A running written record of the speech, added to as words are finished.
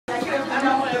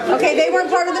Okay, they weren't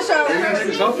part of the show. Are you gonna take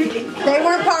a selfie? They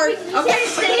weren't part. Okay,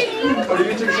 Steve. Oh, you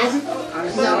gonna take a selfie?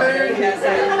 No.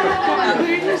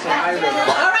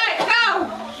 All right, go.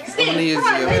 Steve, come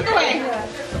on, lead the way.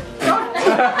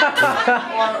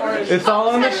 It's all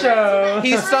on the show.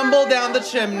 He stumbled down the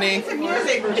chimney.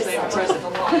 Music. Santa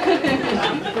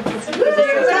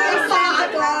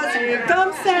Claus, here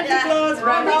comes Santa Claus,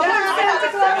 run down Santa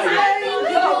Claus Lane.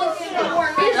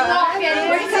 Here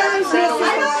comes Mrs.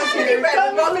 Claus, here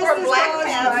comes Mrs. Claus,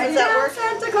 run down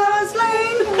Santa Claus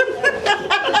Lane.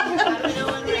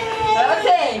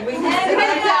 Okay, we can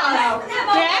sit down now.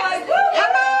 Next,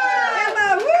 Emma. Emma,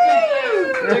 woo!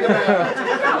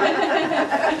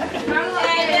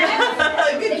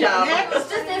 Good job. It's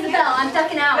just Isabel. I'm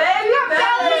ducking out.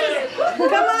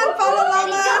 Come on, follow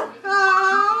Mama.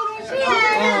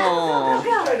 Oh,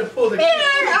 Trying to pull the Here,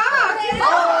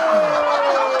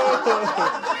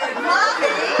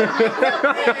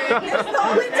 it's the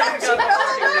only time she goes. I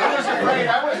was afraid I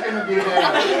was gonna be there.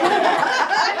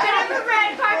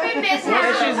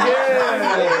 She's good.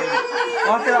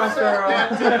 Walk it off, girl.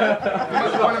 That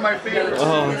was one of my favorites.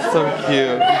 Oh, so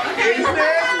cute. Is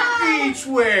there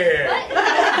beachwear?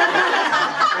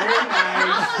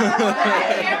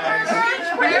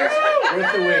 Very nice.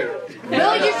 With the wig.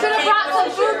 Bill, you should have brought some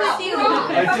food with you. I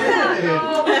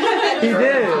did. He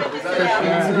did.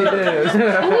 He did.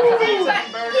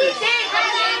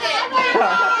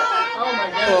 Oh my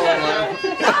god.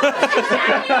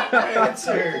 It's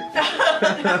her.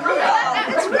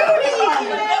 it's Rudy.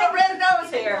 Got a red nose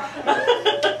here.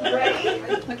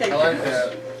 Okay. I like that.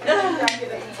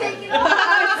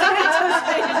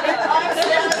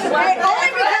 Wait, only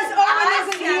because Owen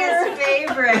isn't here.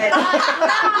 Favorite.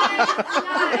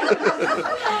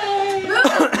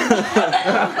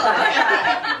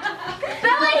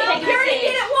 Billy, you already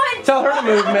did it once. Tell her to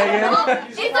move, Megan.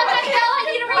 She's not going to tell us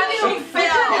you to remove.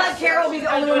 Let Carol be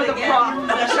the only one with a prop.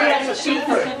 She has a sheet.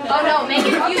 Oh no,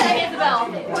 Megan, you and Isabel.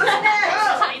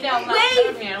 I know.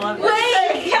 Wait.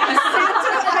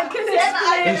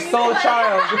 You stole a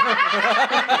child.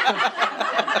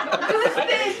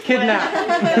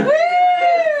 Kidnapped. Woo!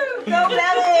 Go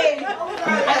Belly. I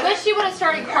wish she would have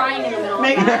started crying in the middle of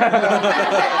it.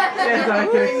 Yes, I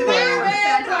can explain.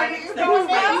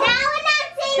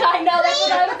 I know, that's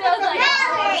what I was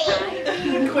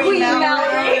like. Queen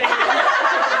Mallory.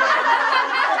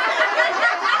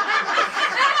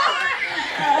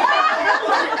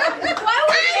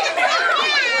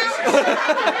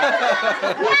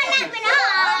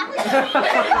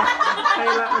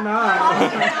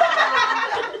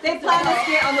 They plan to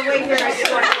get on the way here.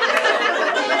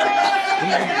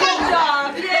 Good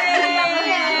job. Yay.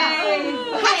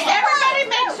 Hey, everybody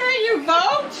make sure you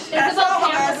vote. That's all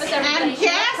And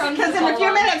yes, because in a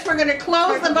few minutes we're going to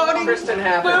close the voting booth.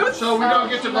 So we don't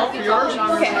get to vote for yours?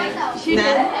 Okay.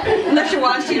 Unless you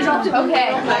want, she dropped it.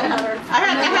 Okay.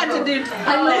 I had to do.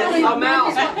 I'm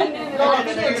mouse.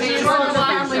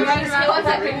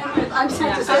 I'm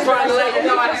trying to let you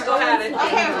know I still had it.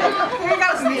 Okay, here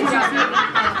goes.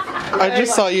 I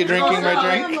just saw you drinking my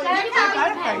drink.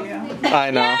 I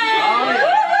know.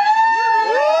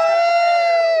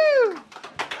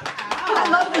 I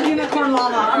love the unicorn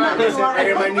llama. I'm not gonna lie.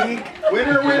 Hey, my knee.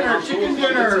 Winner, winner, chicken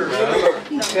dinner.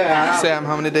 Sam,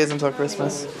 how many days until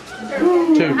Christmas?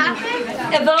 2.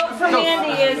 A vote for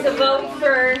Mandy is a vote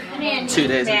for 2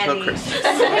 days until Christmas.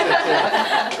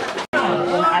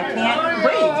 I can't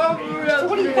wait. So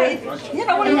what do you think? You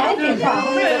know, what do you think?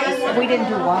 We didn't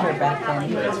do water back then.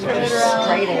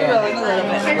 Straight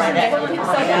ahead. Right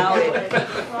at now it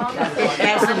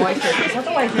adds some moisture. Because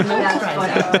otherwise you know it's fun.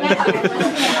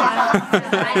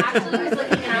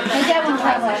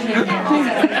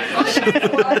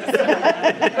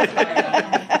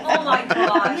 Oh my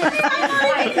gosh.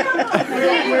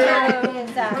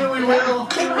 Really well.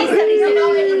 He said he's been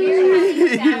over here.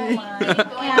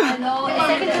 No,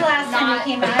 second to last time we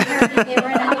came out here, they were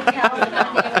in a hotel.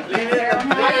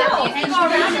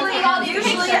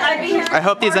 I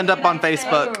hope these end up on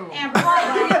Facebook.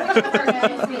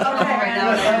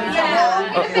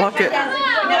 Oh, look it. I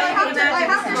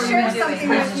have to share something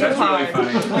with you. That's really funny.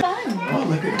 Oh,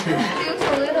 look at you.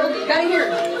 Got here.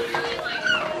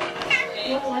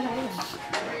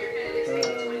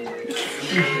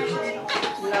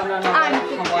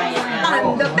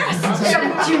 I'm the best,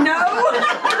 don't you know?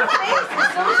 Her face is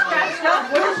so scratched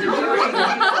up. What is she doing?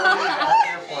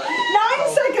 9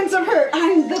 seconds of her.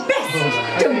 I'm the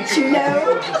best, don't you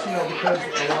know?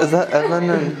 Is that Evan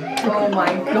and Oh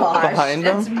my gosh. behind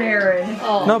That's them? Marin.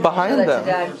 No, behind them.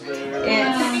 It's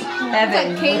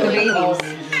Evan, the babies.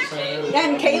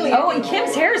 And Kaylee. Oh, and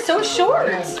Kim's hair is so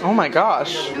short. Oh my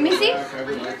gosh. Let me see.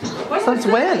 What Since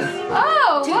when?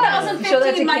 Oh,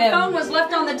 2015, my phone was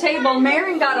left on the table.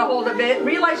 Marion got a hold of it,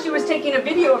 realized she was taking a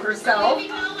video of herself.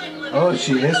 Oh,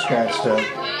 she is scratched up.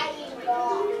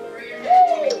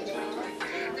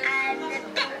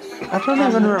 I don't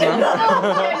even remember.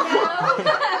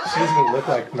 She doesn't look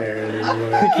like Marion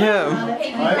anymore. Kim,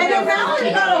 And then Valerie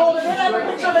got a hold of it. I have a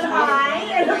picture of it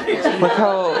high. look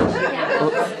how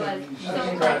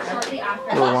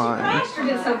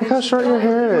rewind. Look how short your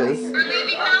hair is.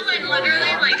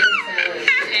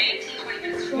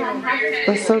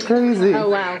 That's so crazy. Oh,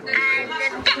 wow.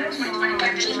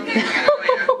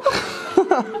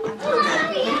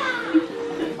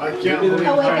 I can't believe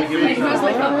I'm trying to get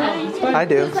it. I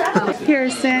do.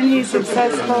 Pearson, he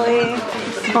successfully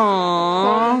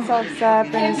Aww. himself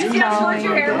up and is crawling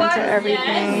into everything.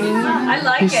 I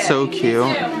like He's it. so cute.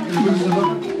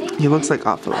 He looks like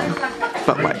Ophilim,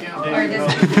 but white.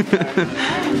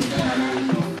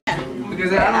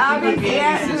 Abby's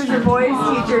aunt, who's a voice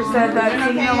teacher, said that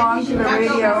singing along to the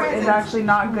radio is actually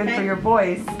not good for your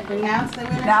voice.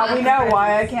 Now we know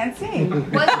why I can't sing.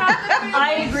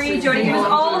 I agree, Jody. It was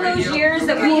all those years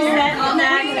that we spent on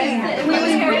that. It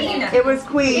was Queen. It was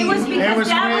Queen. It was because It was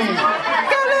Dad Queen.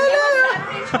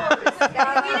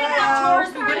 we didn't have chores.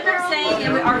 We would have been saying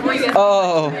and our voice.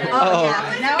 Oh,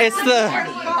 it's the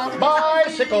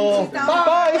Bicycle. bicycle. My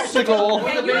bicycle.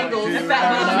 My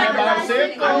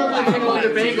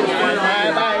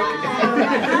bike.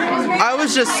 I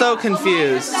was just so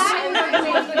confused.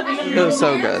 It was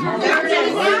so good.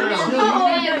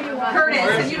 Curtis,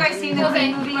 have you guys seen the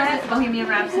movie yet? Bohemian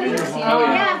Rhapsody? Oh,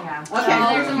 yeah.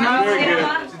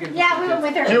 Okay. Yeah, we went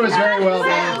with her. It was very well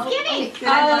done. Did you?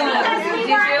 I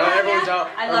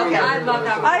love that. I love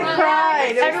that. I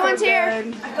cried. It was Everyone's so here.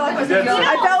 good.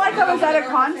 I felt like I was at a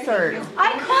concert.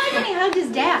 I cried when he hugged his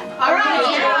dad. All right.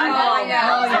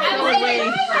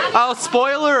 Oh,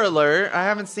 spoiler alert! I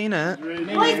haven't seen it. Well,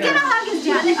 he's gonna hug his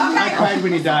dad. I cried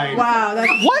when he died. Wow,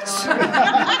 that's, What?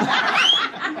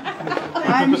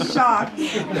 I'm shocked.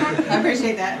 I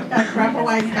appreciate that. That's Grandpa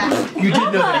White's back. You did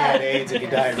know that he had AIDS and he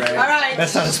died, right? All right.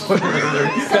 That's not a spoiler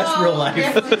alert. That's real life.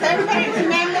 Does everybody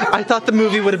remember? I thought the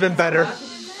movie would have been better.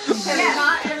 Because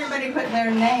not everybody put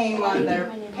their name on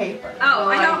their paper. Oh,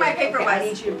 I know my paper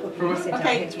was.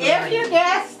 Okay, if you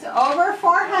guessed over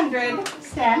 400,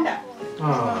 stand up.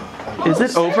 Is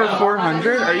it over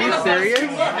 400? Are you serious?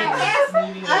 If you guessed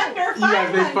under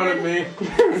 500, me.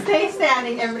 stay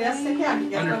standing. Everybody else sit down. You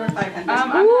guessed over 500.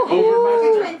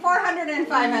 Between 400 and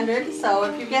 500. So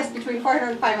if you guessed between 400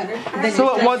 and 500, then So you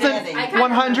it stay wasn't standing.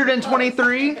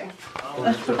 123?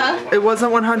 Huh? It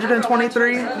wasn't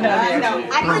 123? No. Okay.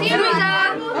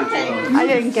 Okay. I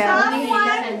didn't get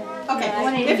it. Okay.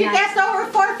 If you guessed over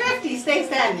 450, stay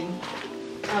standing.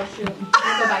 Oh, shoot.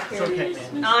 I'll go back here.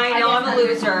 I know I'm a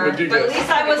loser, but at least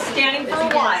I was standing for a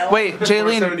while. Wait,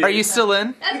 Jaylene, are you still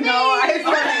in? That's me. No, I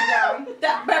put it down.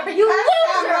 But because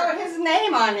I wrote his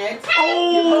name on it.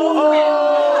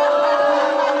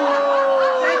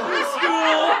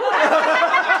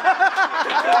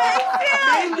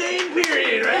 Game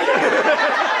period,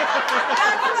 right?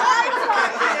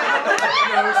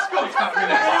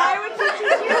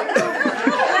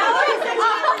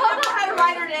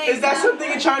 Is that something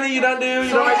in China you don't do? You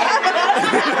don't like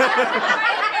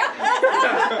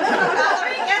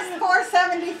Valerie guessed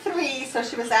 473, so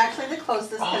she was actually the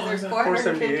closest because there's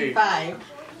 455.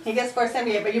 He gets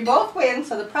 478, but you both win,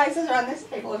 so the prizes are on this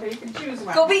table here. You can choose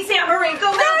one. Go beat Sam Marie.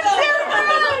 Go beat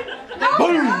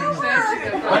Boom!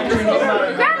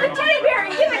 Grab the teddy bear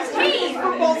and give it to me.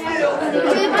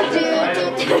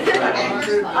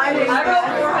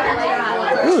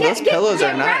 Ooh, those pillows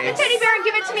are Grab the nice. teddy bear and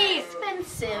give it to me.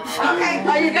 Expensive. Okay,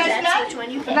 are you guys done?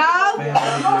 No.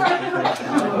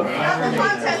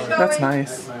 That's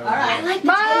nice. Alright.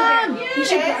 Mom, you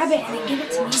should grab it and give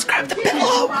it to me. Just grab the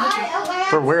pillow.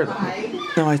 For where though?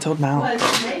 No, I told Mal.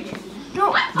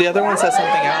 No, The other one says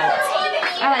something else.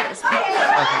 I like this one. I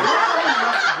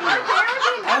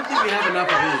don't think we have enough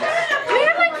of these. We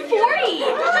have like 40.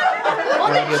 On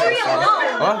the tree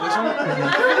alone. Oh, this one?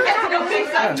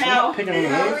 Yeah, picking one of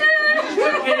those.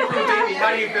 How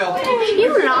do you feel? You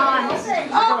lost. Sam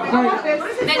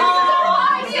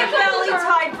Valley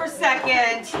tied for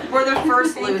second. We're the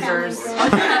first losers. So the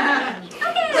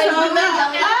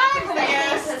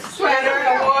ugliest sweater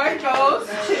award goes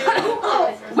to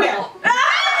Will.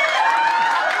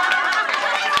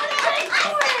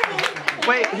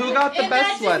 Wait, who got the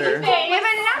best sweater? Wait, I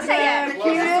did not say The it.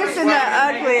 cutest and the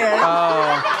ugliest.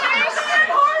 Oh.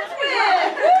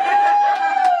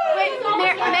 Wait,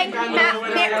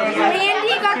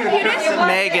 Mandy got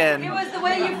Megan. It was the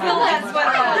way you filled that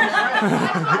sweater on.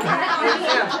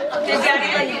 Did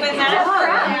Daddy let you win that?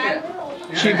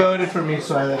 She voted for me,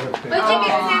 so I let her pick. What'd you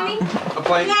get, Sammy? A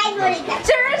blank.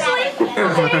 Seriously?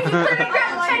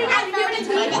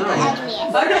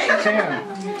 Okay.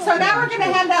 So now we're going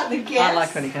to hand out the gifts. I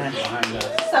like when he kind of.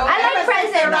 So I like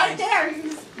presents. right there. You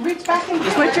just reach back and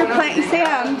What's your plan,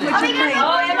 Sam? What's your plan?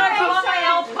 Oh, am I on my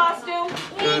elf costume?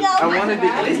 I wanted to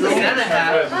get the Santa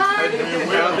hat. I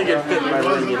don't think it fit my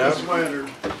room, you know?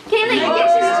 Kaylee, you get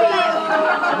this to you.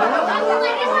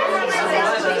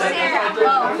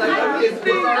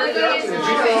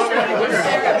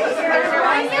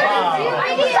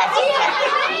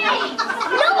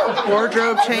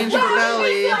 Wardrobe change for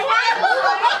Belly.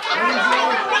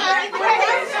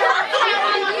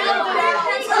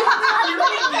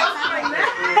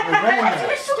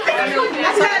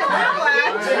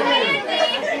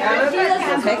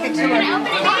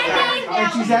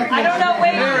 I don't know,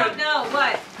 wait, no,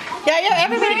 what? Yeah,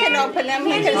 everybody can open them.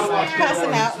 You can pass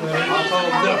them out.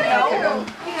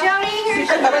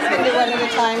 I was going to do one at a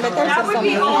time, but there's just so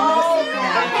many.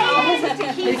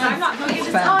 It's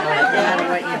fun. No matter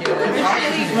what you do.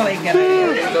 It's really good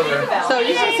idea. So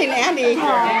you should have seen Andy.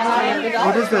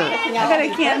 What is it? I got a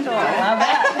candle.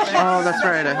 Oh, that's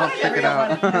right. I helped pick it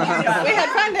out. We had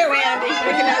fun there, Andy.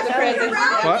 Picking out the presents.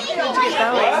 What?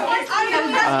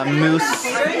 Moose.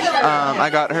 I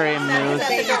got her a moose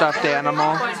stuffed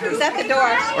animal. He's at the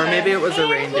door. Or maybe it was a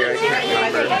reindeer. I can't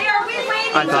remember.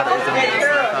 I thought it was a moose.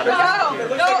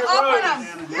 No, open them.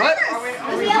 What?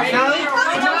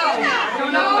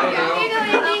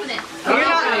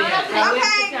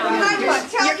 Okay, I want to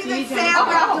tell you that Sam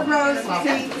got the rose.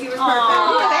 He was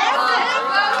perfect.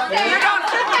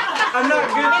 I'm not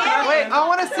good. Wait, I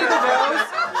want to see the rose.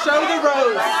 Show the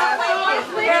rose.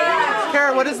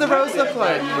 Kara, what does the rose look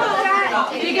like?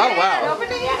 Oh, wow.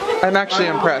 I'm actually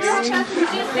impressed. Oh,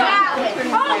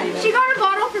 she got a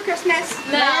bottle for Christmas.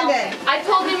 Landon. I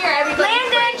told him you're everybody.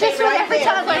 Landon, just with every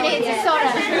time I needs a soda.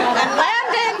 And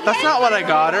Landon. That's not what I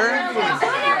got her.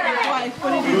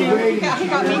 What did you do? He got me.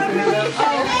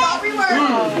 Oh, we were.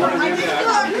 I didn't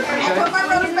look. I put my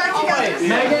rose back together.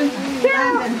 Megan?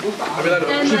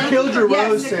 She killed your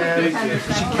rose, Sam. She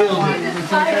killed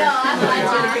it. I know, I'm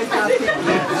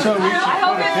So we should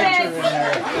put a picture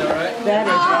in there.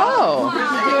 Oh,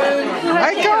 I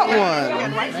got one.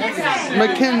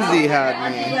 Mackenzie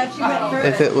had me.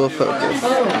 If it will focus.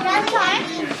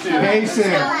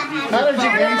 Mason. How did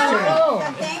you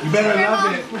Mason? You better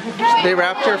love it. They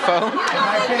wrapped your phone?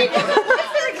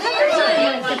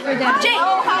 Jake.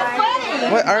 Oh, how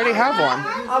funny. What? I already have one.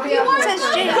 It says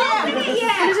Jake. What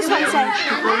does this one say?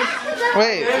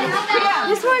 Wait.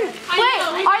 This one. Wait,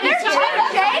 are there two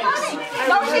Jakes?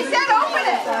 No, she said open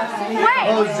it. Wait.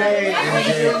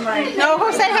 Jose. No,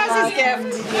 Jose has his gift.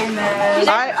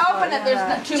 Open it, there's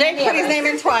the two. Jake put his name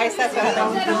in twice, that's what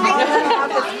happened.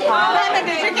 Landon,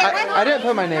 did you get one? I didn't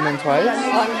put my name in twice.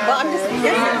 Well, I'm just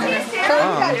guessing. So you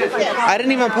got your gift. I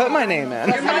didn't even put my name in.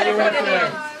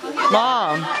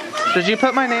 Mom, did you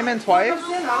put my name in twice?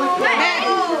 Wait,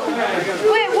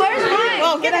 where's mine?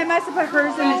 Well, Then I must have put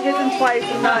hers in his and twice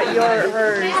and not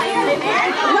hers. No,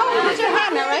 it's your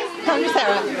Hannah, right? No, you're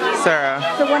Sarah. Sarah.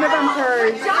 So one of them's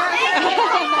hers.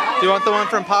 Do you want the one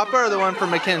from Papa or the one from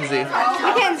Mackenzie?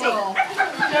 Mackenzie.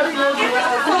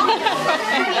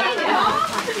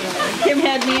 Kim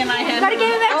had me and I had. Gotta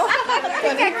give him back.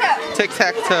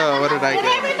 Tic-tac-toe. What did I get?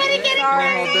 Everybody get it. Can I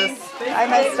hold this? I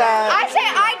messed up. I say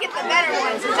I get the better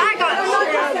ones since I got it.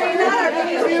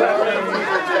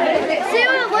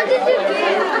 Sarah, what did you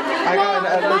get? I got an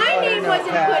ugly My name sweater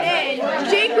wasn't put in.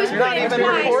 Jake was put in even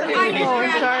twice. recording. I just Oh,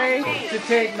 grabbed sorry. To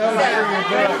take notes for your book.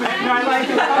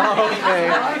 Okay.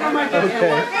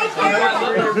 Okay.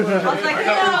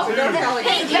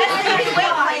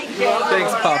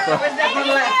 Thanks, Papa.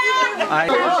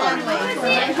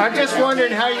 I'm just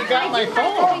wondering how you got my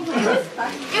phone. It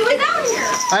was out here.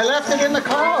 I left it in the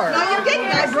car. No, you didn't.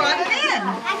 I brought it in.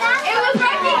 It was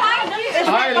right behind you.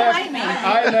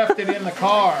 I left it in the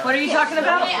car. What are you talking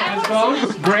about?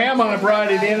 Grandma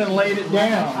brought it in and laid it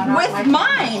down. With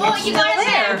mine. Oh, you got it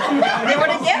there. They were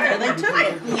together. They took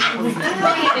it.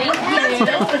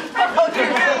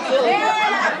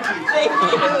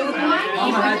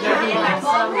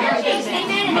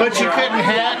 But you couldn't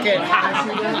hack it. I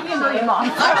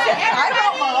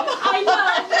wrote Mom. I know.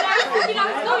 But I was thinking I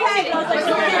was going to. I was like,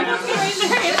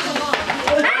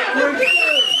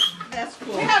 That's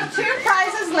cool. We have 2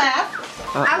 prizes left.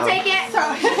 I'll take it. So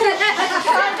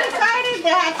I decided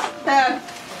that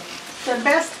the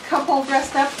best couple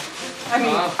dressed up, I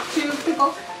mean, 2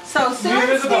 people. So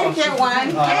Sue's going to get one.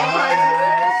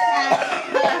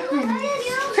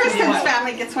 Kristen's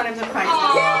family gets one of the prizes.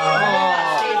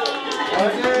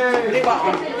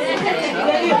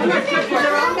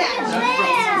 They're all matched.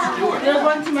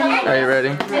 Are you ready?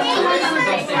 Way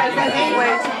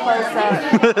too close up.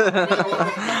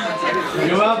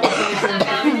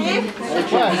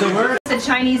 The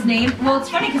Chinese name. Well, it's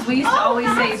funny because we used to always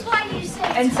say,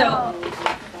 and so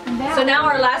now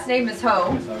our last name is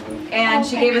Ho, and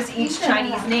she gave us each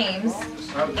Chinese names.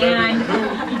 And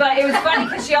but it was funny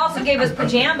because she also gave us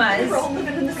pajamas,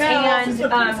 and it's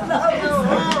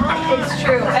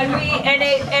true.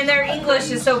 And their English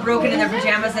is so broken in their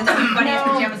pajamas, and they're the funniest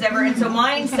pajamas ever. And so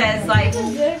mine says like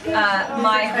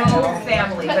my whole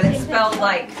family, but it's spelled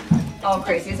like all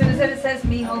crazy. As soon as it says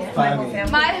me whole, my whole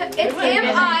family. It's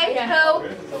M-I ho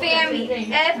family.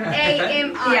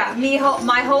 F-A-M-I. Yeah, me whole,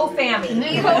 my whole family.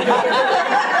 Me whole.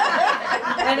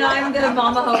 And I'm the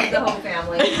mama ho of the whole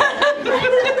family.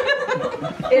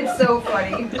 It's so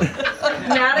funny.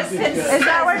 Madison. Is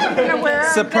that what you're gonna wear?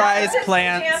 Surprise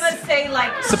plants. Pajamas say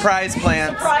like Surprise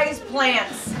plants. surprise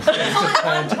plants. It's only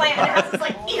one plant and it has this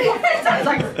like evil face. I was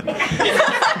like.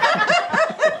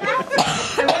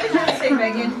 So what did you say,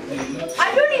 Megan? I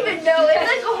don't even know. It's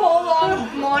like a whole long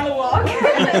monologue.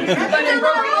 But in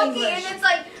broken And English. it's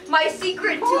like my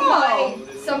secret to my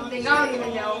something. I don't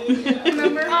even know.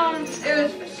 Remember? It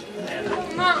was.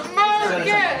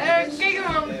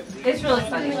 It's really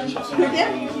funny.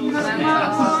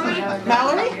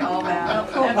 Valerie?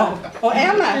 Oh,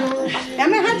 Emma.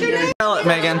 Emma had your name? Tell it,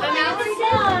 Megan.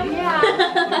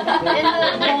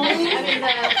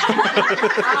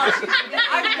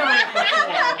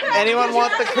 Anyone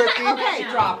want the cookie?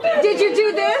 Did you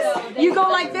do this? You go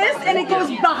like this and it goes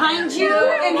behind you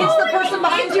and hits the person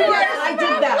behind you? Yes, I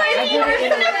did that.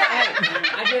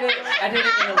 I did it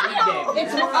in a league game.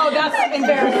 Oh, that's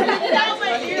embarrassing.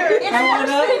 It's worse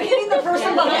than hitting the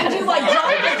person behind you like drop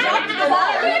to the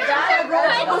bottom.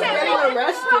 I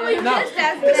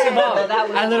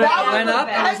literally went up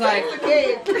and was like,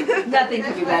 Nothing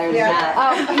could be better than that.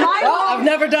 I've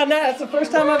never done that. It's the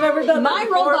first time I've ever done that.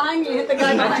 Mine rolled behind me, hit the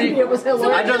guy behind you. It was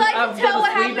hilarious. Would you like to tell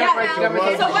what happened now?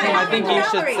 I think you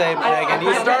should say, Megan.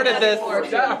 You started this.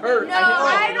 That hurt. No,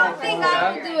 I don't think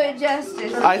I will do it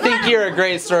justice. I think you're a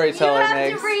great storyteller, You have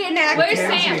Meg. to reenact. Where's it.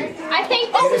 Sam? I think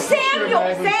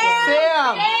Samuel!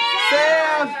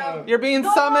 Sam! You're being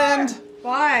summoned.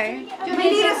 Why? We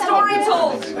need a story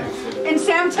told. And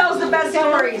Sam tells the best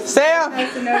stories. Sam!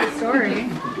 That's another story.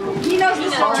 He knows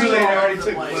the story. Too late, I already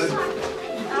took blood.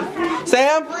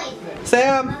 Sam!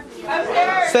 Sam!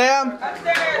 Upstairs. Sam!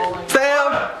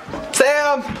 Sam!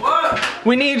 Sam! What?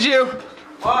 We need you.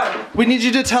 What? We need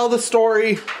you to tell the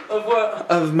story Of what?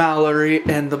 of Mallory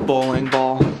and the bowling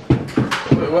ball.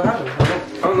 Wait, what happened? I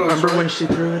don't know. Remember when she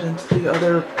threw it into the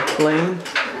other lane?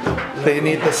 They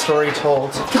need the story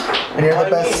told. And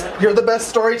you're the best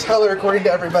storyteller according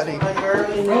to everybody.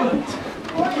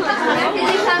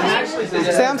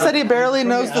 Sam said he barely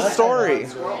knows the story.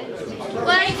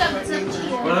 What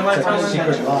am I telling you?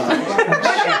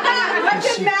 What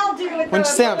did Mal do with When the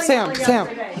Sam, bowling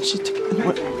when she took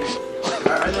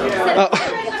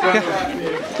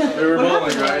They were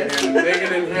bowling, right? And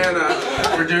Megan and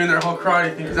Hannah were doing their whole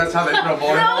karate thing because that's how they throw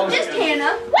bowling balls. No, just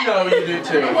Hannah. No, you do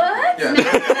too. What? Yeah.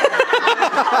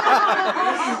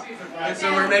 And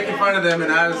so we're making fun of them,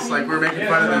 and I was like, we're making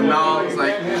fun of them. Mal was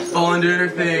like bowling, doing her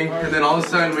thing, and then all of a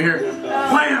sudden we hear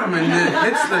wham, and it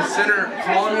hits the center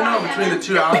column, you know, between the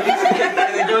two alleys,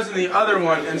 and it goes in the other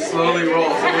one and slowly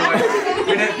rolls. And we're like,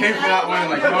 we didn't pay for that one,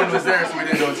 and like no one was there, so we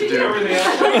didn't know what to do.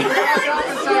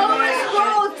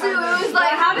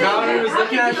 Mallory was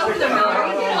looking at So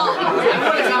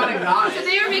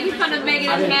they were making fun of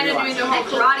Megan and Hannah doing the whole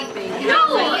karate thing. No,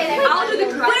 I'll do the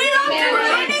karate. We don't do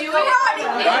any karate.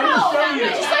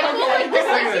 Just like this,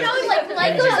 you know, like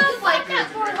Legos, like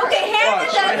okay, Hannah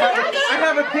does. I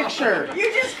have a picture.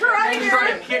 You just karate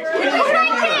her.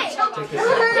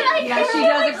 Yeah, She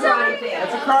does a karate thing. It's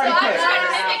a So karate I'm kick. trying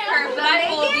to mimic her, but I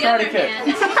pull the Karate other kick.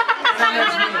 hand. I'm gonna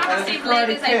have the same leg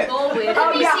as I bowl with.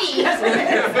 Let me see. That's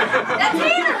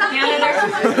Hannah.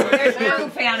 Hannah, there's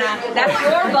proof, Hannah. That's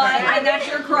your butt and that's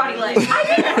your karate leg. I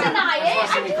didn't deny it.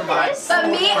 But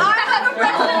me, I have a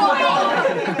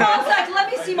wrestling. Mom's like, let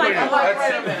me see my butt.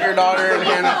 That's your daughter and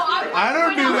Hannah. I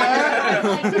don't do that.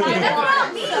 That's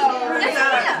not me.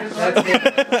 That's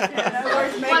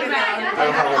Hannah. One round.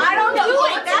 I don't do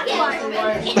it. That's one.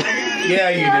 Yeah,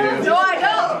 you do. No, I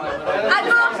don't. I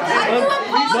do a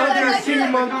pose. Mother, two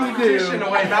monkey do.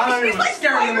 Away. Mallory was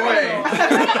scaring them away.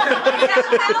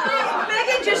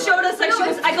 Megan just showed us like she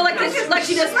was. I go like this, like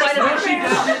she does Spider-Man.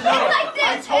 It's like this.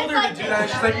 I told her to do that.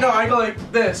 She's like, no, I go like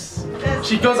this.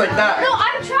 She goes like that. No,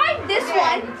 I'm trying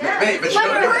one. Hey, but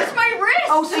Where's my wrist?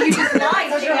 Oh, so you just lied.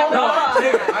 no,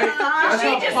 David,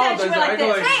 She just said she went like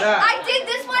this. Hey, I did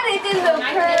this one. It did the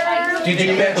curve. Did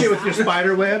you catch it with your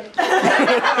spider web? You should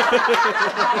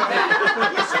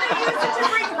have used it to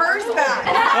bring hers back.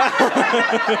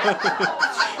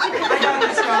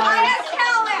 I have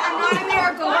talent. I'm not a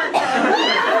miracle worker.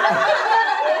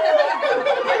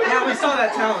 Yeah, we saw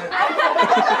that talent.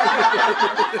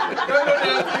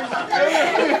 Hey,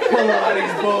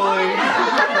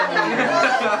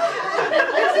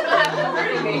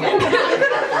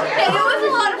 it was a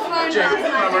lot of fun last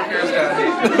night.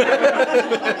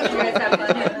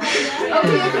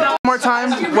 One more time.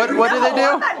 What do they do?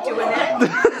 I'm not doing it.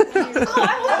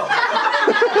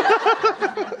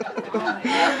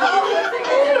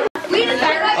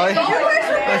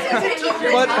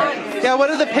 What? Yeah, what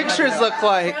do the pictures look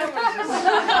like?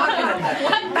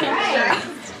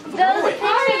 Those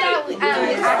pictures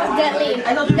that lead to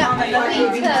where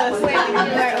we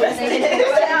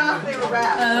were.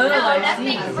 That's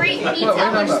me,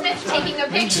 Chandler Smith taking a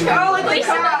picture. Oh, look at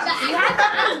that. You have to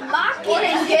unlock it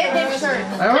and get pictures.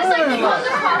 Just like the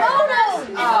other photos.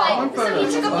 So he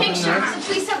took a picture, so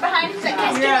police are behind him.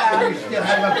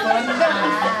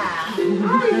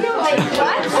 Like,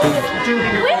 guys, get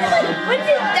Wait, what? When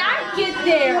did that get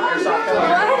there?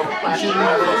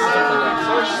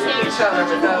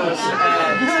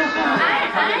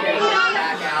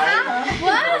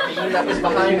 What? That was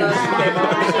behind us.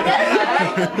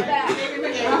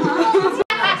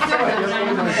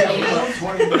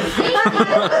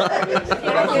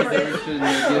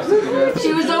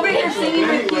 She was over here singing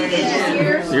with me. Did you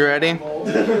hear? You ready?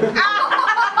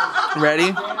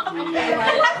 Ready?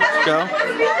 Go.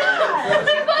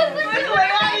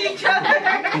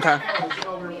 Okay.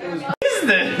 What is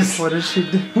this? What did she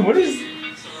do? What is?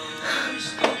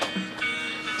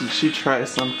 Did she try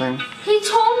something? He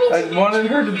told me I wanted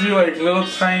her to do like little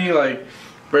tiny like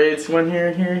braids. One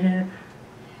here, here, here.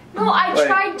 No, I Like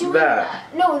tried doing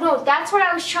that. that. No, that's what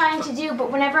I was trying to do,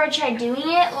 but whenever I tried doing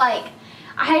it, like,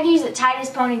 I had to use the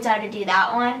tightest ponytail to do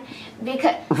that one,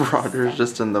 because... Roger's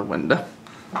just in the window.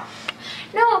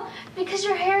 No, because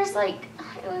your hair is like,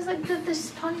 it was like the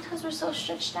ponytails were so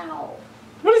stretched out.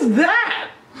 What is that?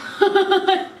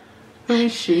 Who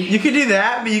is she? You could do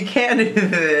that, but you can't do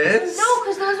this. No,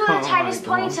 because those were the tightest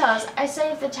my God. ponytails. I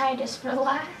saved the tightest for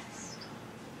last.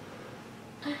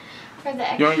 For the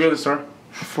extra. You want to go to the store?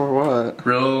 For what?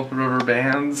 Real rubber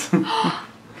bands. Can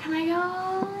I go?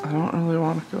 I don't really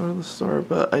want to go to the store,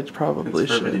 but I probably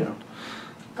It's for should. video.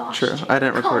 Gosh, True. I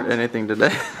didn't record God. anything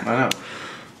today. I know.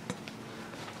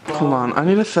 Come on, I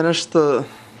need to finish the...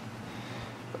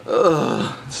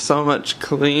 Ugh, so much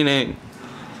cleaning.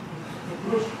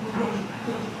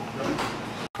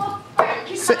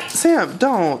 Sam,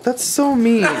 don't. That's so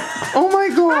mean. Oh my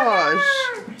gosh.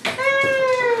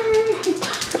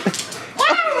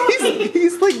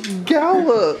 he's like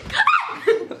Gallop.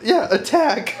 Yeah,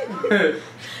 attack.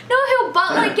 No, he'll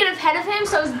butt like get ahead of him,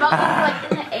 so his butt will be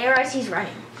like in the air as he's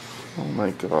running. Oh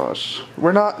my gosh.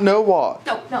 We're not, no walk.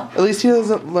 No. At least he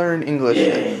doesn't learn English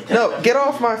yet. No, get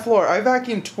off my floor. I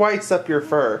vacuumed twice up your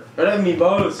fur. Let me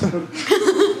both.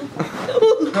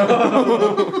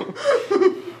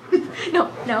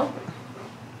 No.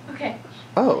 Okay.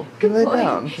 Oh, lay boy.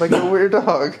 down. Like a weird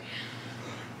dog.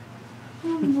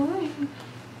 Oh boy.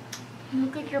 You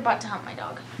look like you're about to hump my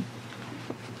dog.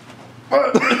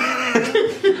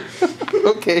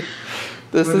 Okay.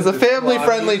 This is a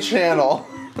family-friendly channel.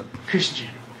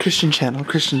 Christian channel.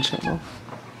 Christian channel.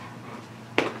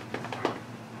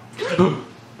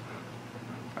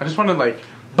 I just wanted like,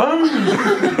 boom!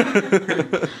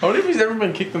 I wonder if he's ever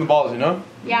been kicked in the balls, you know?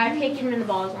 Yeah, I kicked him in the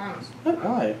balls once.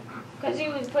 Why? Because he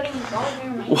was putting his balls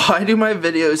in my... Why do my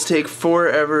videos take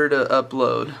forever to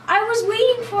upload? I was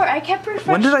waiting for it. I kept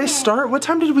refreshing When did I it. start? What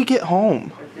time did we get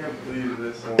home? I can't believe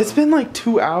this one. It's been like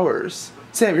 2 hours.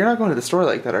 Sam, you're not going to the store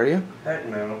like that, are you? Heck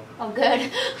no. Oh,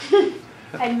 good.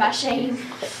 And my shame.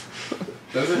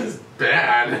 This is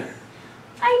bad.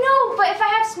 I know, but if I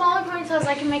have smaller ponytails,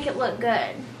 I can make it look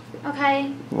good.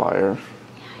 Okay? Liar.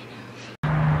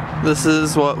 This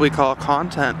is what we call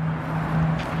content.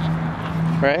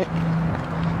 Right?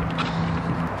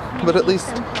 But at least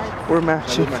we're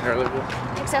matching. My hair like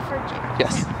this. Except for Jared.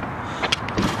 Yes.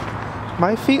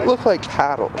 My feet look like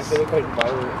paddles. They look like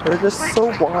violet. They're just so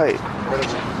wide.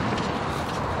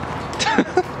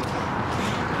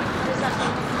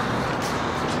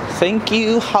 Thank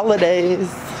you,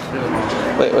 holidays.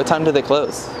 Wait, what time do they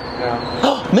close? Yeah.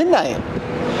 Oh, midnight!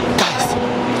 Guys,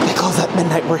 they close at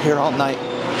midnight. We're here all night.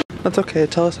 That's okay.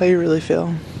 Tell us how you really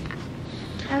feel.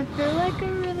 I feel like I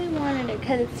really wanted it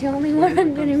because it's the only one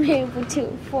I'm going to be able to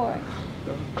afford.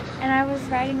 And I was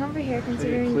riding over here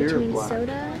considering between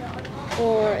soda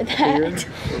or that.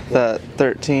 That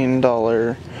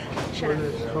 $13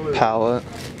 palette.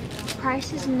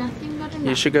 Price is nothing but enough.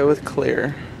 You should go with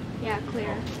clear. Yeah,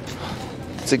 clear.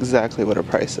 It's exactly what a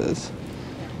price is.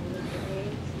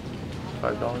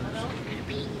 $5.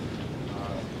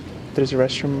 There's a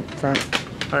restroom front.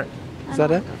 Alright. Is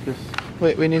that it?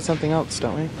 Wait, we need something else,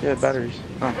 don't we? Yeah, batteries.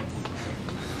 Oh.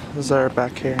 Those are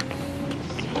back here.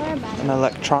 And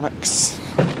electronics.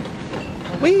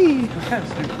 Whee!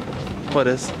 What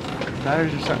is?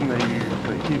 Batteries are something that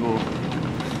people.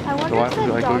 I wonder The if wife would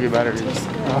be like, go get batteries.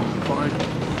 Oh, fine.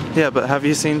 Yeah, but have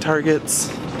you seen Target's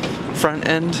front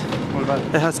end? What about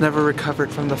it? It has never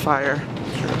recovered from the fire.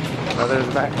 Oh, there's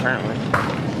the back apparently.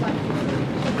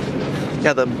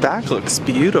 Yeah, the back looks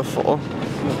beautiful.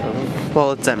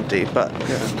 Well, it's empty, but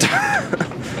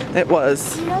it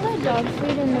was. You know that dog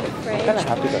food in the fridge? I'm kind of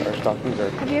happy that our stockings are.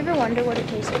 Have you ever wondered what it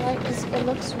tasted like? Because it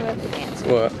looks really fancy.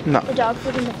 What? No. The dog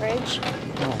food in the fridge?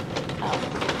 No. Oh.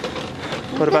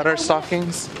 What about our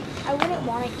stockings? I wouldn't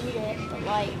want to eat it, but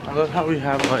like... I love how we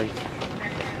have like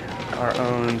our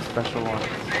own special ones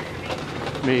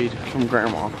made from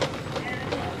grandma.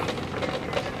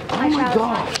 Oh my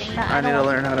god! I need to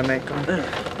learn how to make them.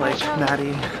 Like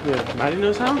Maddie. Yeah, Maddie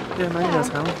knows how? Yeah, Maddie knows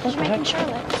how. She's making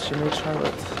Charlotte. She made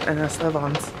Charlotte's and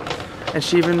Esteban's. And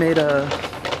she even made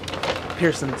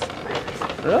Pearson's.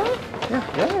 Really?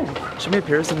 Yeah. She made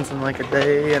Pearson's in like a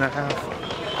day and a half.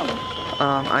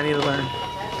 I need to learn.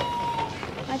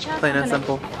 My child's Plain not and gonna,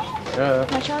 simple. Yeah.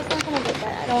 My child's not gonna get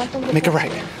that. I don't want them to Make it get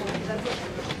right.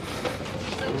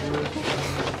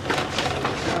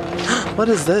 What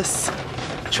is this?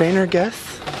 Trainer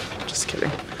guess? Just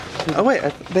kidding. Oh wait,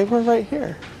 they were right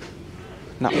here.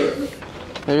 No.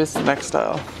 Maybe it's the next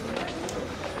aisle.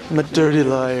 I'm a dirty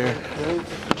liar.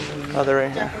 Oh, they're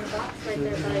right here.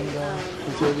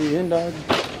 Until the end, dog.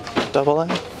 Double A?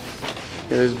 Yeah,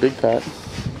 there's Big Fat.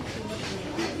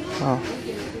 Oh.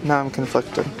 Now I'm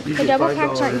conflicted. You The get double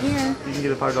packs $5. aren't here. You can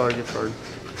get a $5 gift card.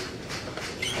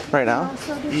 Right now?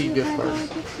 E-gift card.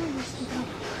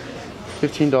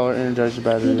 $15 Energizer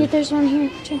battery. You get there's one here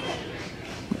too.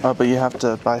 Oh, but you have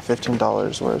to buy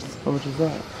 $15 worth. How much is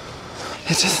that?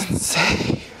 It doesn't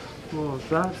say. Well, if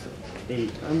that's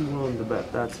 8, I'm willing to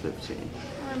bet that's 15.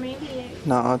 Or maybe 8.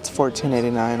 No, it's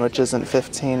 $14.89, which isn't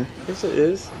 15. Yes, it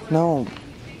is. No,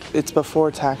 it's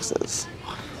before taxes.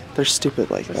 They're stupid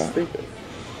like that. Stupid.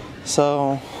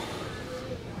 So,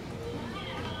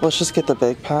 let's just get the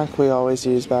big pack. We always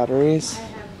use batteries,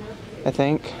 I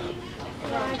think.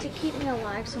 Yeah, to keep me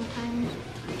alive sometimes.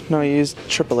 No, I use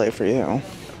AAA for you.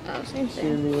 Oh, same thing.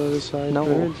 And the other side. No,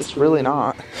 it's really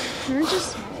not. They're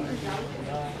just smaller.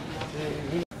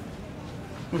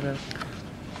 Okay.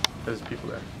 There's people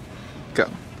there. Go.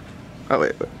 Oh,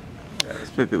 wait. Yeah,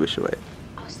 Maybe we should wait.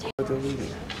 I'll stay. they're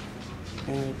leaving.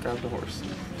 And grab the horse.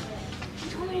 You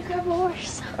told me to grab a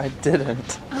horse. I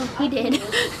didn't. Oh, he did. I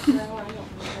feel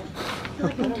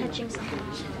like I'm touching something.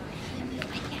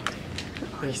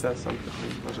 At least that's something.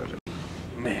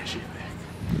 Man, she's thick.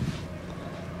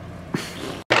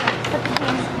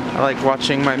 I like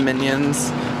watching my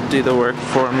minions do the work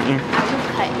for me.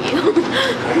 Cut you.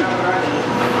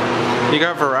 You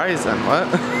got Verizon,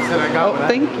 what? Said I got one.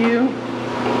 Thank you.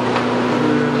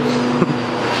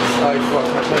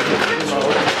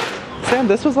 Sam,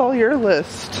 this was all your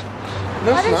list.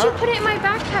 Why didn't you put it in my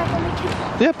backpack when we could...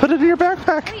 Yeah, put it in your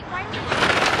backpack. Wait, why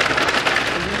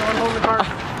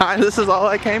didn't This is all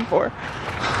I came for.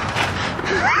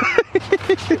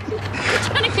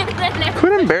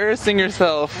 Quit embarrassing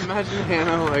yourself. Imagine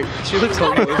Hannah, like, she looks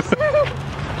homeless.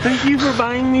 Thank you for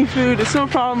buying me food. It's no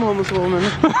problem, homeless woman.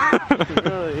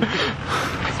 Really.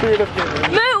 Straight up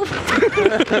Move!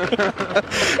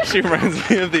 She reminds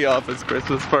me of the Office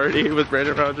Christmas party with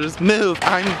Brandon Rogers. Move,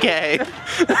 I'm gay.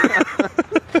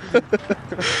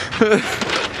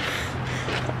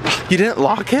 You didn't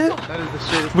lock it? That is the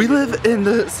shit. We live in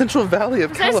the Central Valley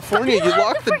of California. You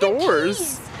lock the doors.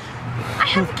 Keys. I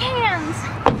have cans.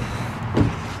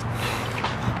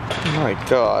 Oh my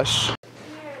gosh.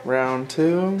 Round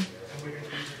 2.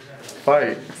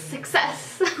 Fight.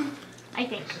 Success. I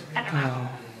think. I don't know. Oh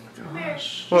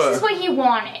gosh. This is what he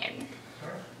wanted.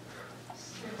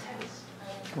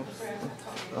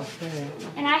 Okay.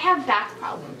 And I have back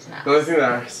problems now. The only thing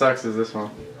that sucks is this one.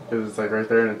 Because it's like right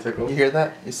there and it tickles. You hear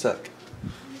that? You suck.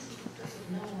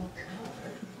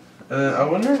 I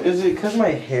wonder, is it because my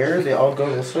hair, they all go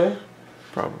this way?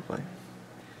 Probably.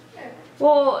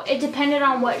 Well, it depended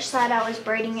on which side I was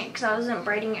braiding it, because I wasn't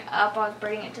braiding it up, I was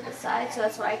braiding it to the side, so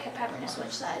that's why I kept having to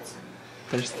switch sides.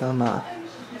 There's some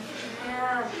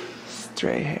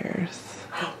stray hairs.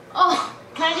 Oh,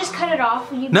 can I just cut it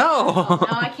off? When you No! No,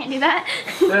 I can't do that.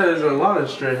 Yeah, there's a lot of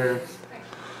straight hair.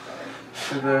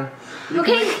 Right there.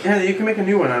 Yeah, you can make a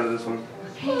new one out of this one.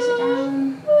 Okay, sit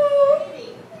down.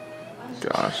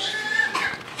 Gosh.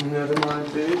 Another my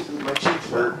face and my cheeks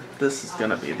hurt. This is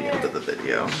gonna be the end of the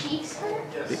video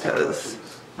because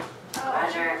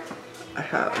I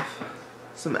have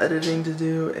some editing to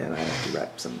do and I have to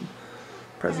wrap some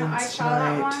presents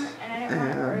tonight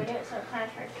and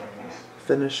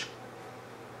finish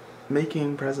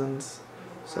making presents.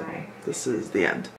 So this is the end.